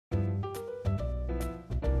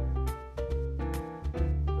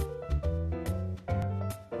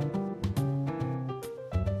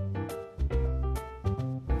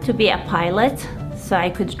to be a pilot so I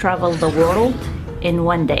could travel the world in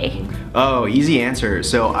one day. Oh, easy answer.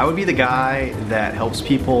 So I would be the guy that helps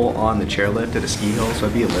people on the chairlift at a ski hill, so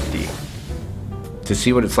I'd be a lifty. To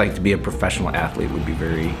see what it's like to be a professional athlete would be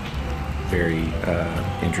very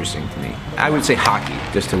interesting to me. I would say hockey,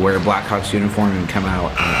 just to wear a Blackhawks uniform and come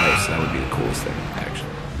out on the ice. That would be the coolest thing, actually.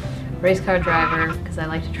 Race car driver, because I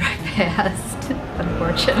like to drive fast,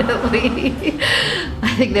 unfortunately.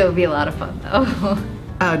 I think that would be a lot of fun, though.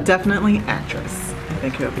 Definitely actress. I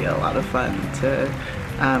think it would be a lot of fun to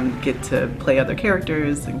get to play other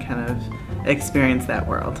characters and kind of experience that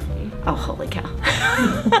world. Oh, holy cow.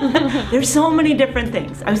 There's so many different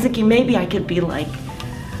things. I was thinking maybe I could be like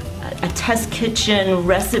a test kitchen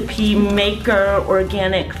recipe maker,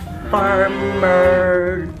 organic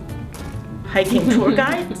farmer, hiking tour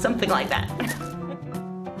guide, something like that.